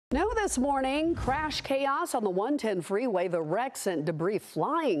Now this morning, crash chaos on the 110 freeway. The wreck sent debris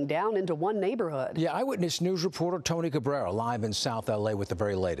flying down into one neighborhood. Yeah, Eyewitness News reporter Tony Cabrera live in South LA with the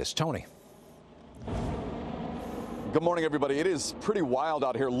very latest. Tony. Good morning, everybody. It is pretty wild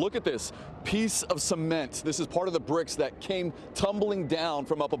out here. Look at this piece of cement. This is part of the bricks that came tumbling down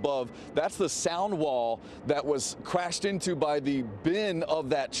from up above. That's the sound wall that was crashed into by the bin of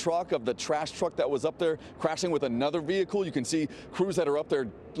that truck, of the trash truck that was up there, crashing with another vehicle. You can see crews that are up there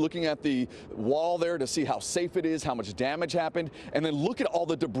looking at the wall there to see how safe it is, how much damage happened. And then look at all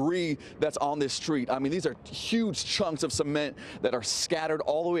the debris that's on this street. I mean, these are huge chunks of cement that are scattered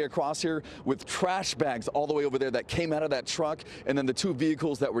all the way across here, with trash bags all the way over there that came out of that truck, and then the two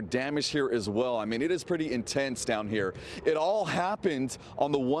vehicles that were damaged here as well. I mean, it is pretty intense down here. It all happened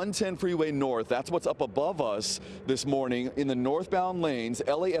on the 110 freeway north. That's what's up above us this morning in the northbound lanes.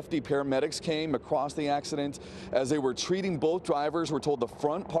 LAFD paramedics came across the accident as they were treating both drivers. We're told the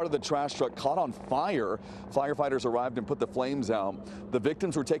front part of the trash truck caught on fire. Firefighters arrived and put the flames out. The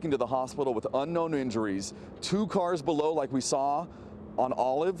victims were taken to the hospital with unknown injuries. Two cars below, like we saw on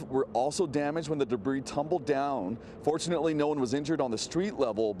Olive, were also damaged when the debris tumbled down. Fortunately, no one was injured on the street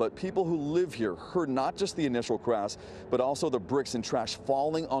level, but people who live here heard not just the initial crash, but also the bricks and trash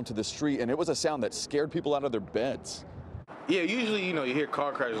falling onto the street, and it was a sound that scared people out of their beds. Yeah, usually, you hear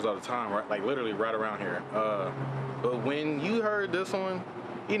car crashes all the time, right? Like literally right around here. But when you heard this one,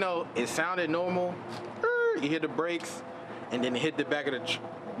 it sounded normal. You hit the brakes, and then it hit the back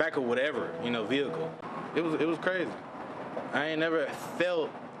of whatever, vehicle. It was crazy. I ain't never felt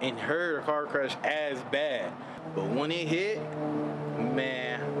and heard a car crash as bad. But when it hit,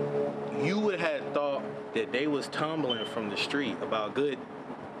 man, you would have thought that they was tumbling from the street about a good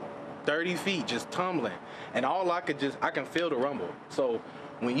 30 feet, just tumbling. And all I can feel the rumble. So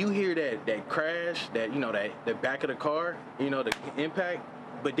when you hear that crash, that the back of the car, the impact,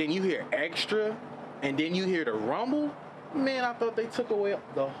 but then you hear extra, and then you hear the rumble, man, I thought they took away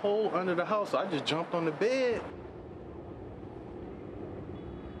the hole under the house. So I just jumped on the bed.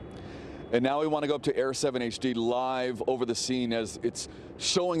 And now we want to go up to Air 7 HD live over the scene as it's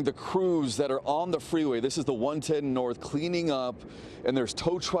showing the crews that are on the freeway. This is the 110 North cleaning up, and there's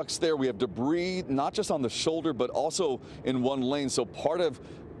tow trucks there. We have debris, not just on the shoulder, but also in one lane. So part of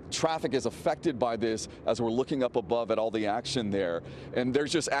traffic is affected by this as we're looking up above at all the action there. And there's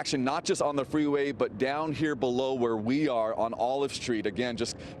just action not just on the freeway, but down here below where we are on Olive Street, again,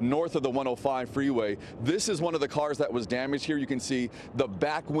 just north of the 105 freeway. This is one of the cars that was damaged here. You can see the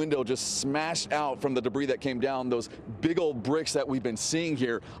back window just smashed out from the debris that came down, those big old bricks that we've been seeing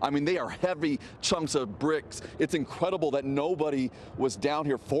here. I mean, they are heavy chunks of bricks. It's incredible that nobody was down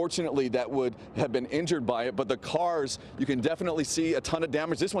here, fortunately, that would have been injured by it. But the cars, you can definitely see a ton of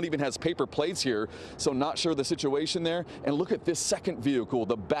damage. This one even has paper plates here, so not sure the situation there. And look at this second vehicle.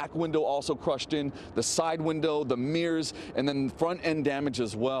 The back window also crushed in, the side window, the mirrors, and then front end damage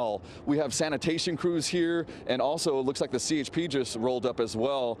as well. We have sanitation crews here, and also it looks like the CHP just rolled up as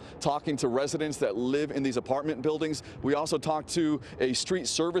well, talking to residents that live in these apartment buildings. We also talked to a street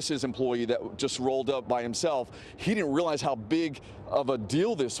services employee that just rolled up by himself. He didn't realize how big of a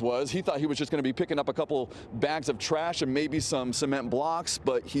deal this was. He thought he was just going to be picking up a couple bags of trash and maybe some cement blocks,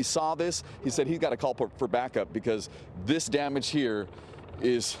 but he saw this. He said he's got to call for backup because this damage here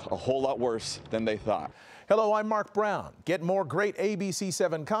is a whole lot worse than they thought. Hello, I'm Mark Brown. Get more great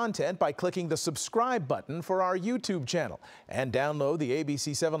ABC7 content by clicking the subscribe button for our YouTube channel, and download the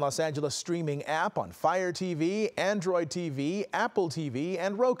ABC7 Los Angeles streaming app on Fire TV, Android TV, Apple TV,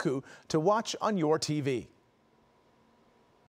 and Roku to watch on your TV.